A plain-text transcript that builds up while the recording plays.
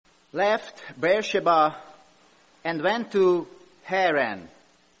left Beersheba and went to Haran.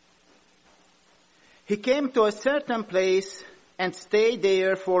 He came to a certain place and stayed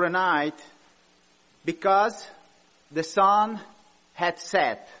there for a night because the sun had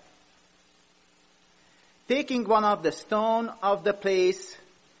set. Taking one of the stones of the place,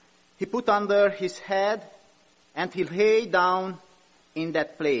 he put under his head and he lay down in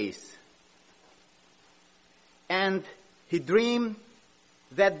that place. And he dreamed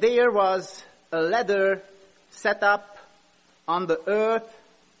that there was a ladder set up on the earth,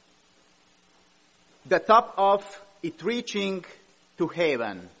 the top of it reaching to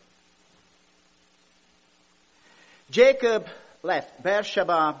heaven. Jacob left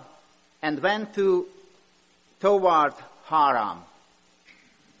Beersheba and went toward Haran.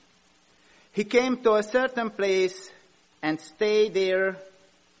 He came to a certain place and stayed there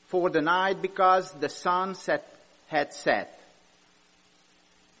for the night because the sun had set.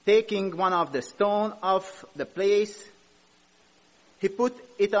 Taking one of the stones of the place, he put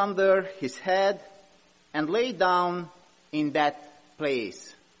it under his head and lay down in that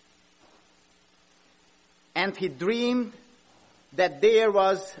place. And he dreamed that there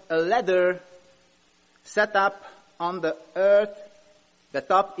was a ladder set up on the earth, the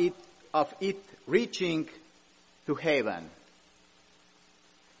top of it reaching to heaven.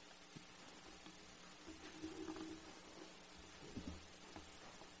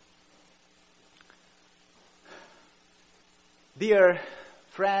 Dear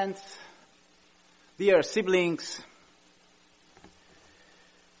friends, dear siblings,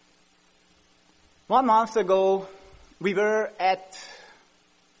 1 month ago we were at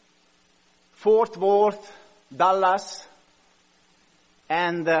Fort Worth, Dallas,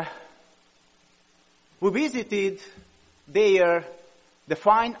 and we visited there the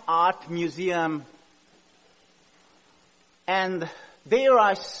Fine Art Museum, and there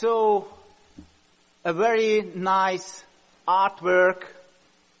I saw a very nice artwork,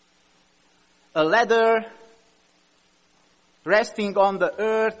 a ladder resting on the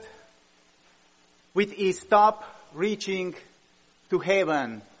earth with its top reaching to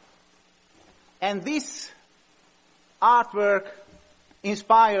heaven. And this artwork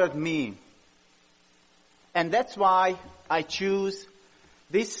inspired me. And that's why I choose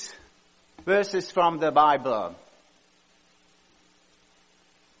these verses from the Bible.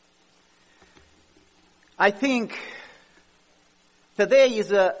 I think today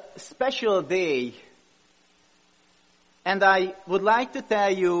is a special day, and I would like to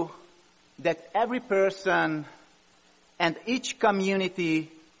tell you that every person and each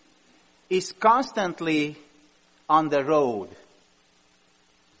community is constantly on the road.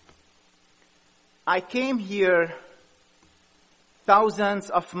 I came here thousands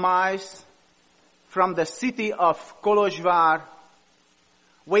of miles from the city of Kolozsvár,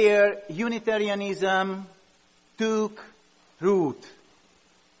 where Unitarianism took root.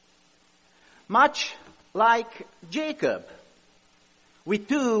 Much like Jacob, we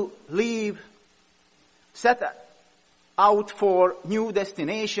too set out for new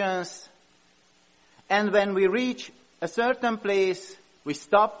destinations, and when we reach a certain place, we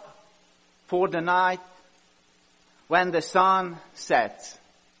stop for the night when the sun sets.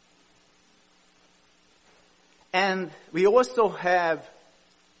 And we also have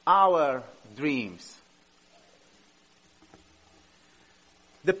our dreams.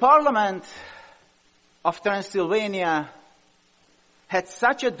 The Parliament of Transylvania had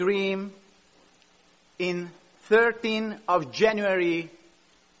such a dream in 13th of January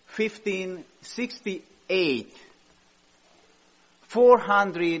 1568,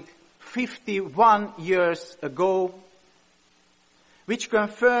 451 years ago, which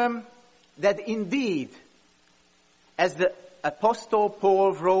confirmed that indeed, as the Apostle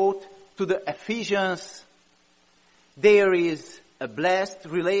Paul wrote to the Ephesians, there is a blessed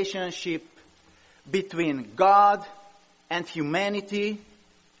relationship between God and humanity.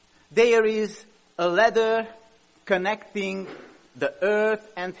 There is a ladder connecting the earth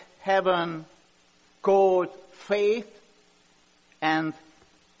and heaven called faith and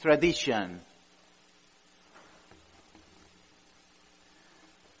tradition.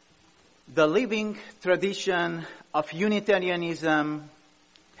 The living tradition of Unitarianism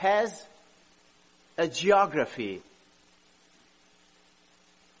has a geography.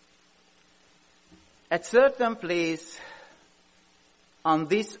 At certain place on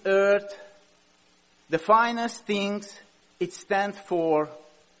this earth, the finest things it stands for,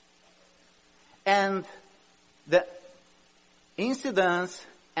 and the incidents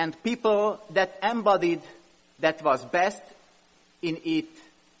and people that embodied that was best in it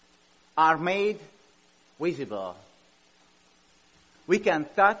are made visible. we can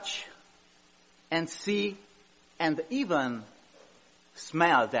touch and see and even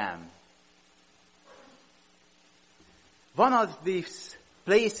smell them. One of these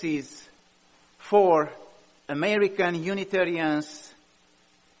places for American Unitarians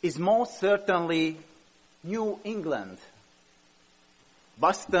is most certainly New England,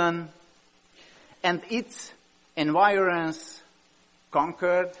 Boston, and its environs,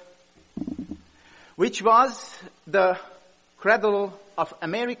 Concord, which was the cradle of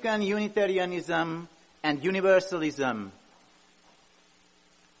American Unitarianism and Universalism.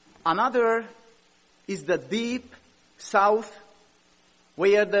 Another is the deep South,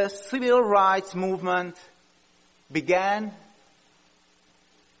 where the civil rights movement began,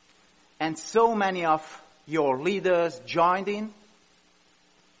 and so many of your leaders joined in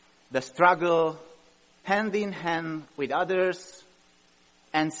the struggle hand in hand with others,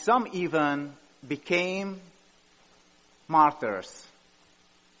 and some even became martyrs.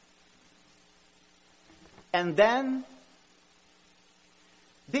 And then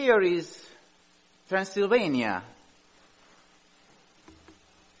there is Transylvania,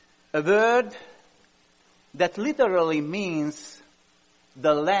 a word that literally means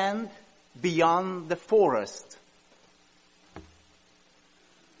the land beyond the forest.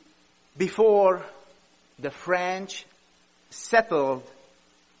 Before the French settled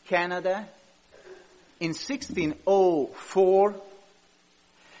Canada in 1604,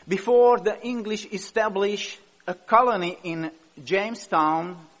 before the English established a colony in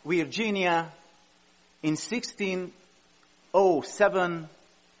Jamestown, Virginia, in 1607,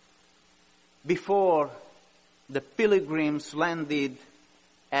 before the Pilgrims landed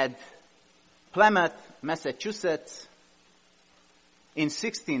at Plymouth, Massachusetts, in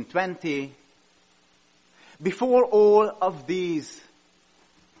 1620, before all of these,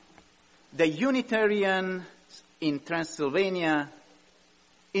 the Unitarians in Transylvania,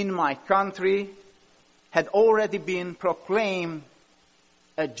 in my country, had already been proclaimed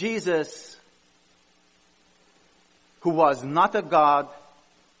a Jesus who was not a God,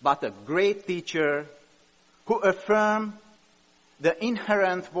 but a great teacher who affirmed the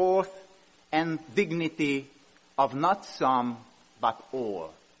inherent worth and dignity of not some, but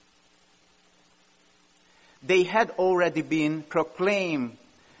all. They had already been proclaimed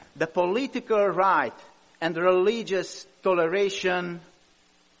the political right and religious toleration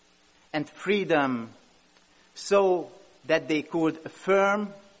and freedom, so that they could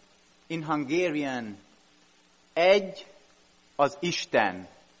affirm in Hungarian, egy az Isten.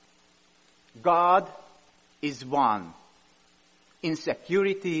 God is one, in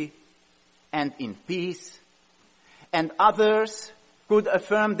security and in peace, and others could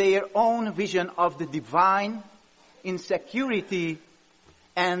affirm their own vision of the divine in security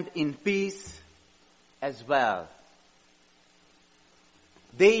and in peace as well.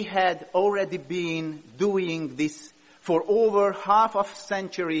 They had already been doing this for over half a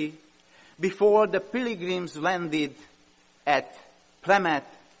century before the Pilgrims landed at Plymouth,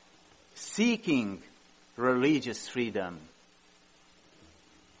 seeking religious freedom.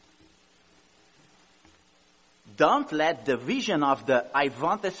 Don't let the vision of the "I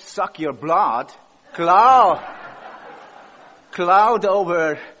want to suck your blood" cloud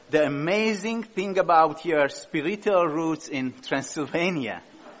over the amazing thing about your spiritual roots in Transylvania.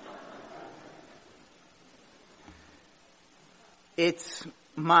 It's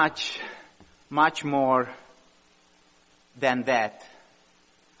much, much more than that.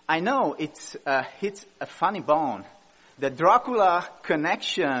 I know it hits a funny bone. The Dracula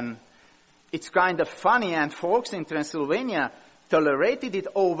connection, it's kind of funny, and folks in Transylvania tolerated it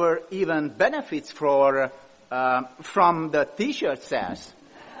over even benefits from the T-shirt sales.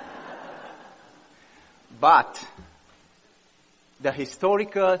 But the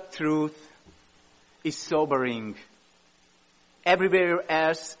historical truth is sobering. Everywhere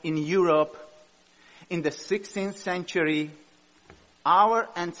else in Europe, in the 16th century, our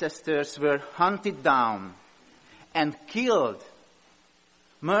ancestors were hunted down and killed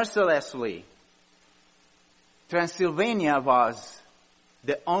mercilessly. Transylvania was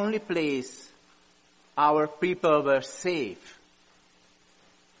the only place our people were safe.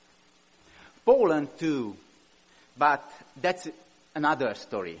 Poland too, but that's another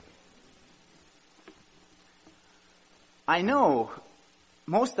story. I know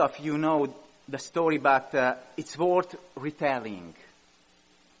most of you know the story, but it's worth retelling.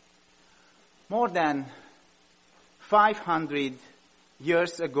 More than 500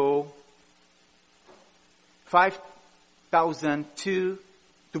 years ago, 5002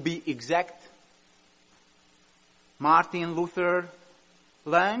 to be exact, Martin Luther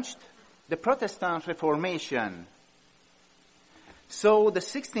launched the Protestant Reformation. So the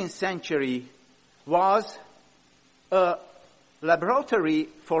 16th century was a laboratory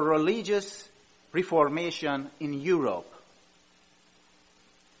for religious reformation in Europe.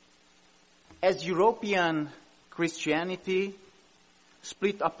 As European Christianity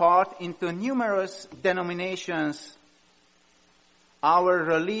split apart into numerous denominations, our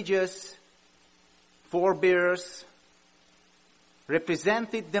religious forebears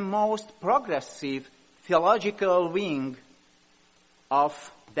represented the most progressive theological wing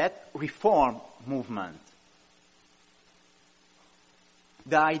of that reform movement.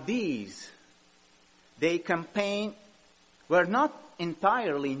 The ideas they campaigned were not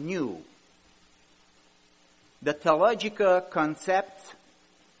entirely new. The theological concept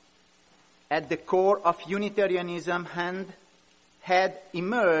at the core of Unitarianism had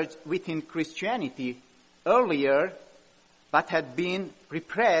emerged within Christianity earlier, but had been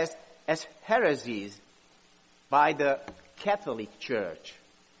repressed as heresies by the Catholic Church.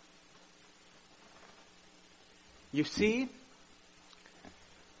 You see,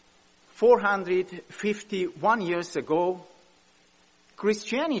 451 years ago,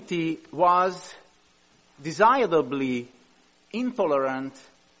 Christianity was desirably intolerant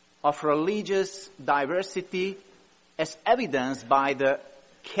of religious diversity as evidenced by the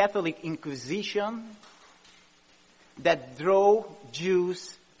Catholic Inquisition that drove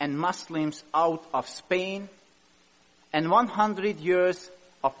Jews and Muslims out of Spain, and 100 years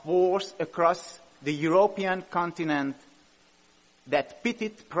of wars across the European continent that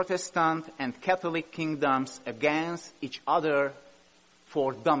pitted Protestant and Catholic kingdoms against each other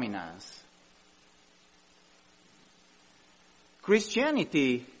for dominance.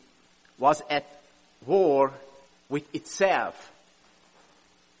 Christianity was at war with itself,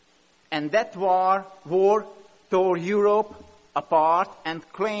 and that war tore Europe apart and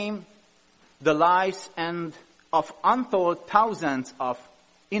claimed the lives of untold thousands of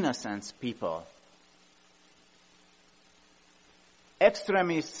innocent people.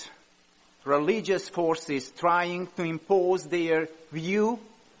 Extremist religious forces trying to impose their view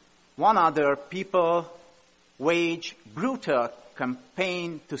on other people wage brutal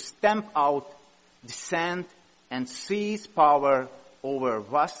campaign to stamp out dissent and seize power over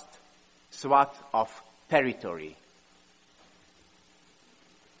vast swath of territory.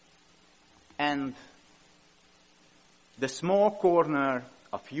 And the small corner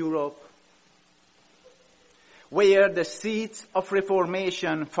of Europe where the seeds of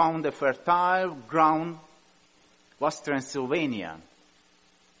Reformation found a fertile ground was Transylvania.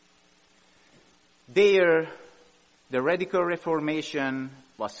 There, the radical Reformation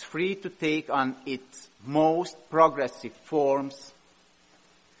was free to take on its most progressive forms,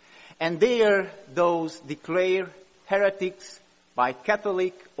 and there those declared heretics by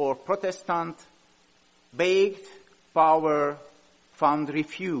Catholic or Protestant begged power found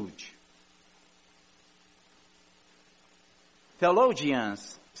refuge.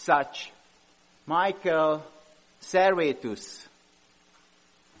 Theologians such Michael Servetus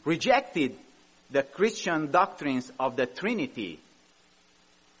rejected the Christian doctrines of the Trinity,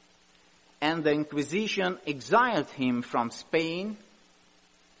 and the Inquisition exiled him from Spain.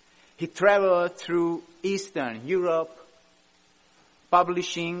 He traveled through Eastern Europe,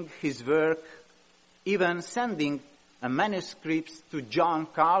 publishing his work, even sending a manuscript to John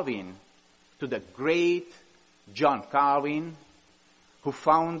Calvin, to the great John Calvin, who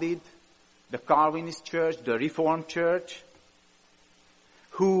founded the Calvinist Church, the Reformed Church,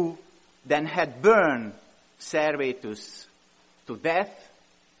 who then had burned Servetus to death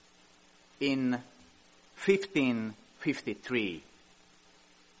in 1553.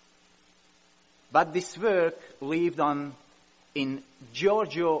 But this work lived on in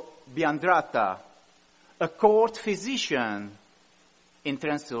Giorgio Biandrata, a court physician in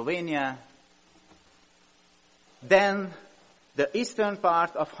Transylvania, then the eastern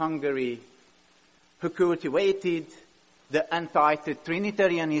part of Hungary, who cultivated the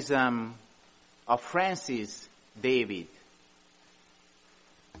anti-Trinitarianism of Francis David.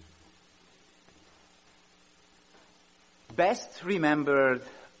 Best remembered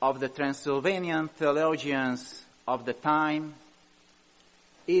of the Transylvanian theologians of the time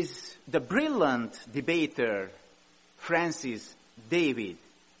is the brilliant debater Francis David,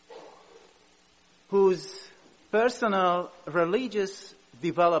 whose personal religious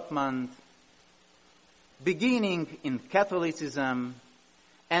development, beginning in Catholicism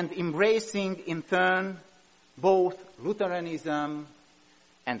and embracing in turn both Lutheranism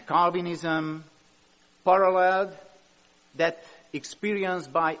and Calvinism, paralleled that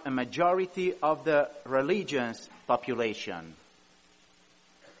experienced by a majority of the religious population.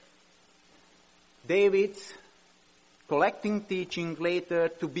 David's collecting teaching later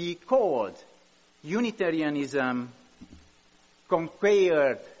to be called Unitarianism,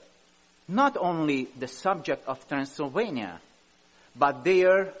 conquered not only the subject of Transylvania, but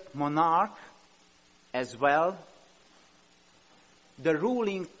their monarch as well, the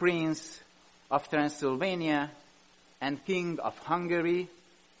ruling prince of Transylvania and king of Hungary,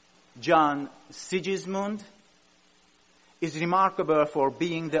 John Sigismund, is remarkable for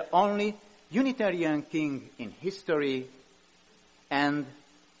being the only Unitarian king in history, and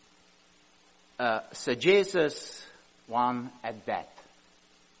sagacious one at that.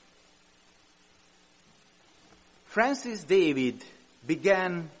 Francis David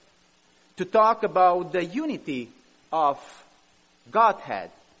began to talk about the unity of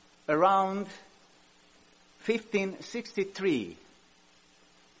Godhead around 1563.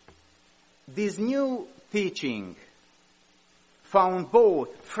 This new teaching found both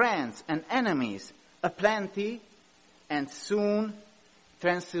friends and enemies aplenty, and soon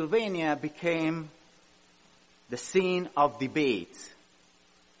Transylvania became the scene of debates.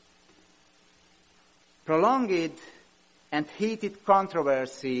 Prolonged and heated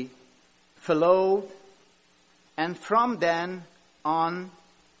controversy followed, and from then on,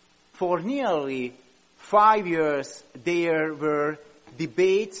 for nearly 5 years, there were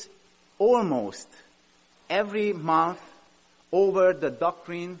debates almost every month over the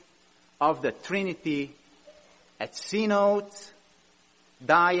doctrine of the Trinity at synods,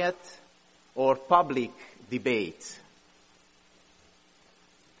 diet, or public debates.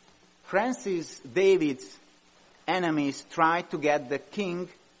 Francis David's enemies tried to get the king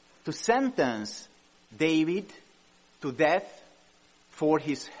to sentence David to death for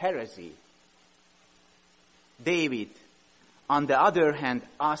his heresy. David, on the other hand,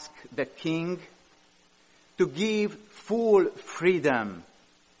 asked the king to give full freedom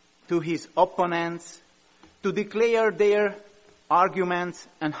to his opponents to declare their arguments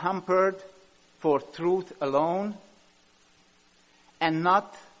unhampered for truth alone, and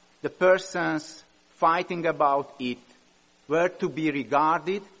not the persons fighting about it were to be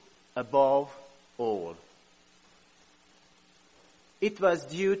regarded above all. It was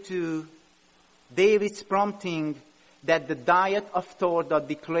due to David's prompting that the Diet of Torda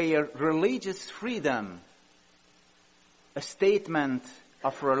declared religious freedom, a statement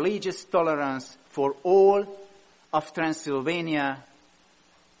of religious tolerance for all of Transylvania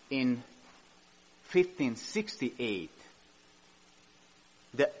in 1568.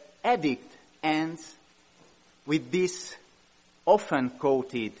 The edict ends with this often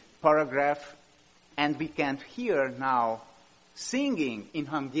quoted paragraph, and we can hear now singing in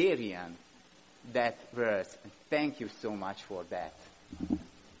Hungarian that verse. Thank you so much for that.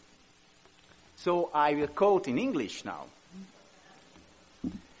 So I will quote in English now.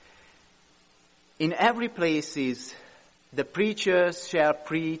 In every places the preachers shall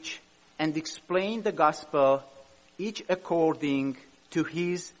preach and explain the gospel, each according to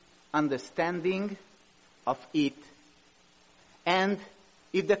his understanding of it. And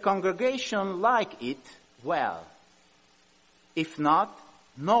if the congregation like it, well. If not,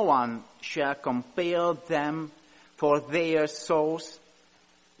 no one shall compel them, for their souls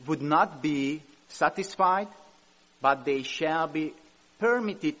would not be satisfied, but they shall be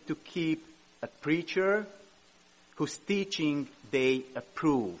permitted to keep a preacher whose teaching they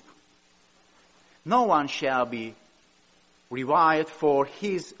approve. No one shall be reviled for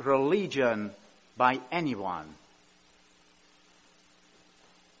his religion by anyone.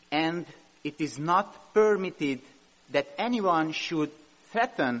 And it is not permitted that anyone should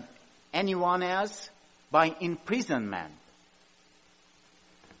threaten anyone else by imprisonment.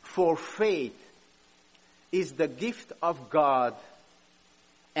 For faith is the gift of God,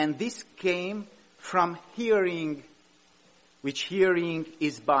 and this came from hearing, which hearing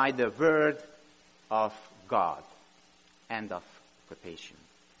is by the word of God. End of quotation.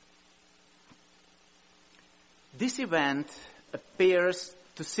 This event appears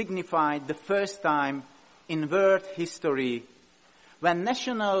to signify the first time in world history when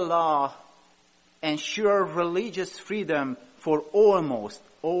national law ensured religious freedom for almost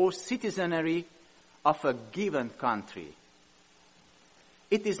all citizenry of a given country.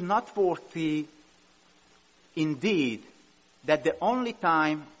 It is noteworthy indeed that the only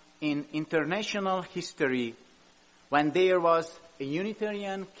time in international history when there was a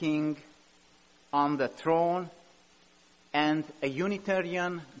Unitarian king on the throne and a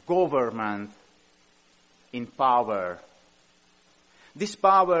Unitarian government in power. This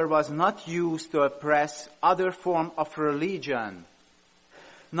power was not used to oppress other forms of religion,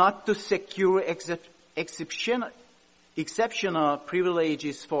 not to secure exceptional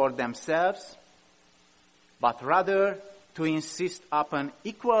privileges for themselves, but rather to insist upon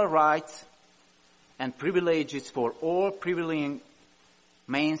equal rights and privileges for all prevailing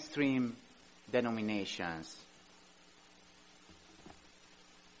mainstream denominations.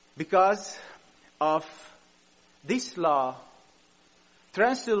 Because of this law,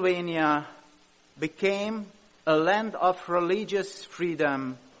 Transylvania became a land of religious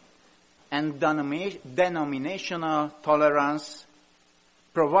freedom and denominational tolerance,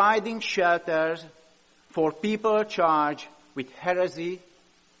 providing shelters for people charged with heresy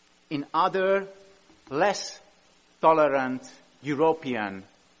in other less tolerant European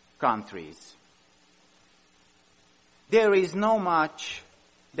countries. There is no much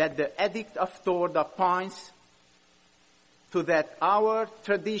that the Edict of Torda points to, that our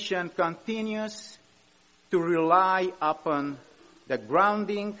tradition continues to rely upon the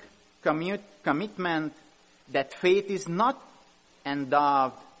grounding commitment that faith is not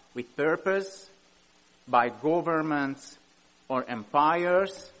endowed with purpose by governments or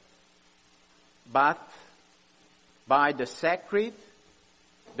empires, but by the sacred,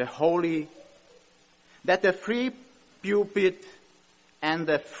 the holy, that the free pulpit and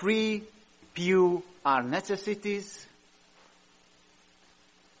the free pew are necessities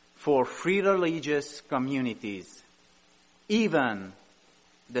for free religious communities, even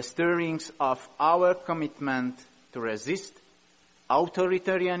the stirrings of our commitment to resist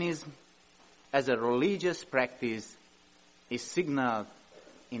authoritarianism as a religious practice is signaled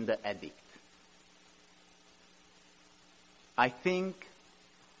in the edict. I think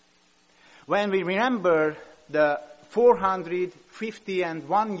when we remember the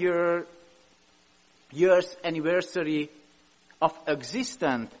 451 years anniversary of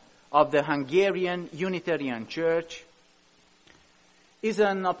existence of the Hungarian Unitarian Church, is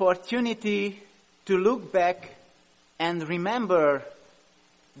an opportunity to look back and remember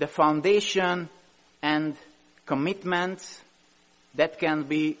the foundation and commitments that can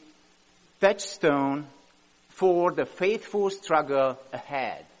be touchstone for the faithful struggle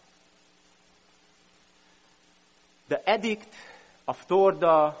ahead. The Edict of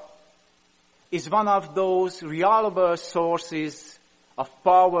Torda is one of those reliable sources of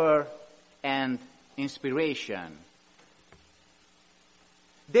power and inspiration.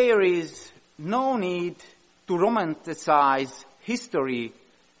 There is no need to romanticize history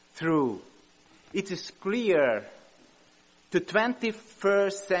through. It is clear to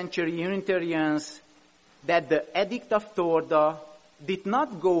 21st century Unitarians that the Edict of Torda did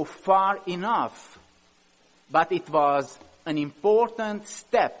not go far enough, but it was an important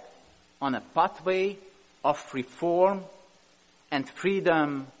step on a pathway of reform and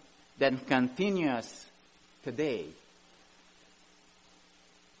freedom that continues today.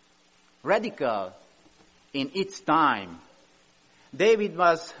 Radical in its time, David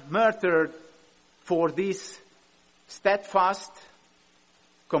was martyred for this steadfast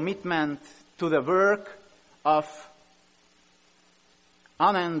commitment to the work of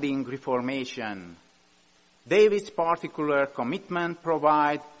unending reformation. David's particular commitment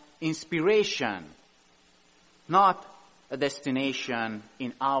provides inspiration, not a destination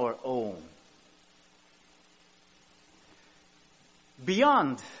in our own.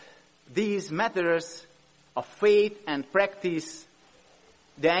 Beyond these matters of faith and practice,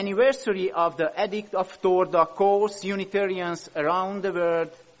 the anniversary of the Edict of Torda calls Unitarians around the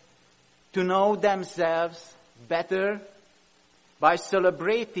world to know themselves better by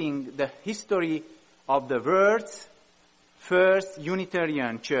celebrating the history of the world's first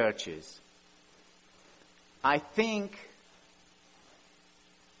Unitarian churches. I think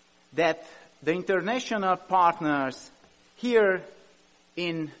that the international partners here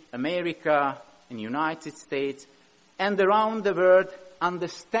in America, in the United States, and around the world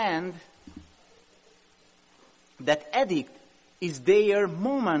understand that edict is their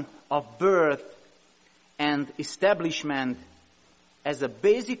moment of birth and establishment as a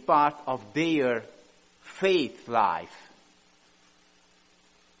basic part of their faith life.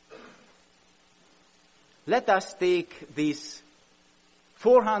 Let us take these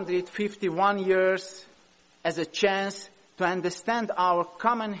 451 years as a chance to understand our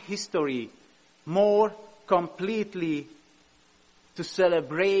common history more completely, to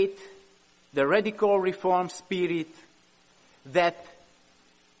celebrate the radical reform spirit that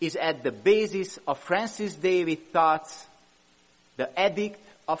is at the basis of Francis David's thoughts, the Edict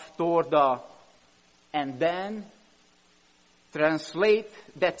of Torda, and then translate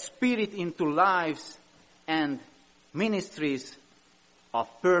that spirit into lives and ministries of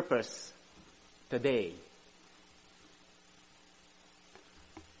purpose today.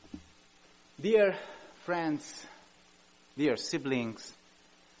 Dear friends, dear siblings,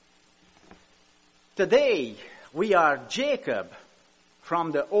 today We are Jacob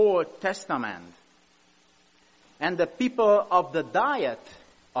from the Old Testament and the people of the Diet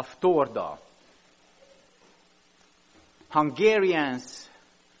of Torda. Hungarians,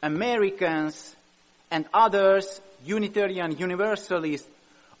 Americans, and others, Unitarian Universalists,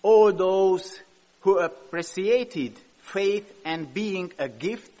 all those who appreciated faith and being a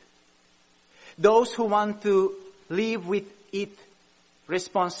gift, those who want to live with it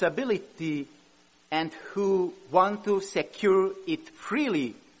responsibility and who want to secure it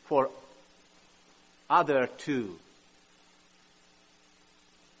freely for others too.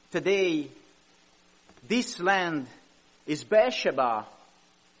 Today, this land is Beersheba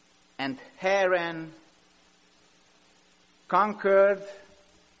and Haran, Concord,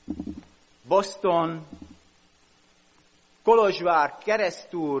 Boston, Kolozsvár,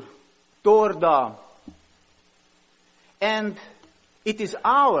 Keresztúr, Torda, and it is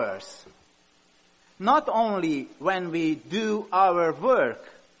ours, not only when we do our work,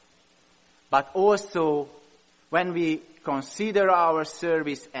 but also when we consider our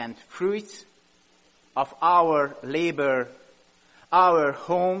service and fruits of our labor, our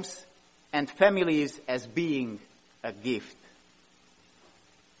homes and families as being a gift.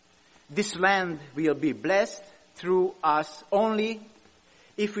 This land will be blessed through us only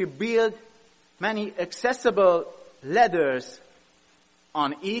if we build many accessible ladders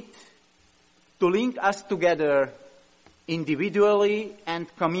on it to link us together individually and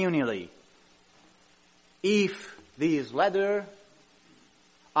communally. If these ladders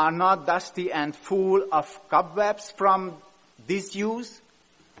are not dusty and full of cobwebs from disuse,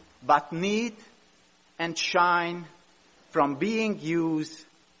 but neat and shine from being used,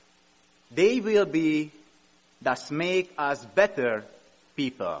 they will be, thus make us better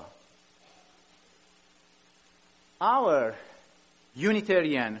people. Our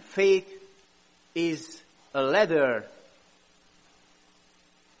Unitarian faith is a ladder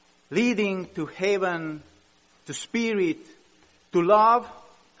leading to heaven, to spirit, to love,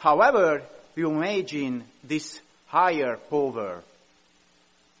 however you imagine this higher power.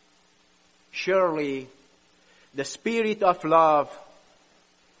 Surely the spirit of love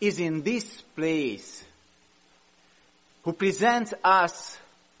is in this place, who presents us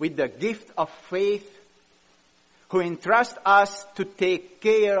with the gift of faith, who entrusts us to take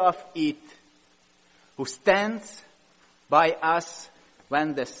care of it, who stands by us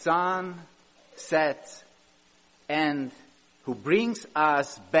when the sun sets, and who brings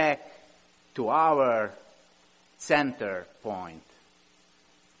us back to our center point.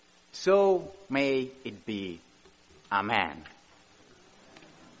 So may it be. Amen.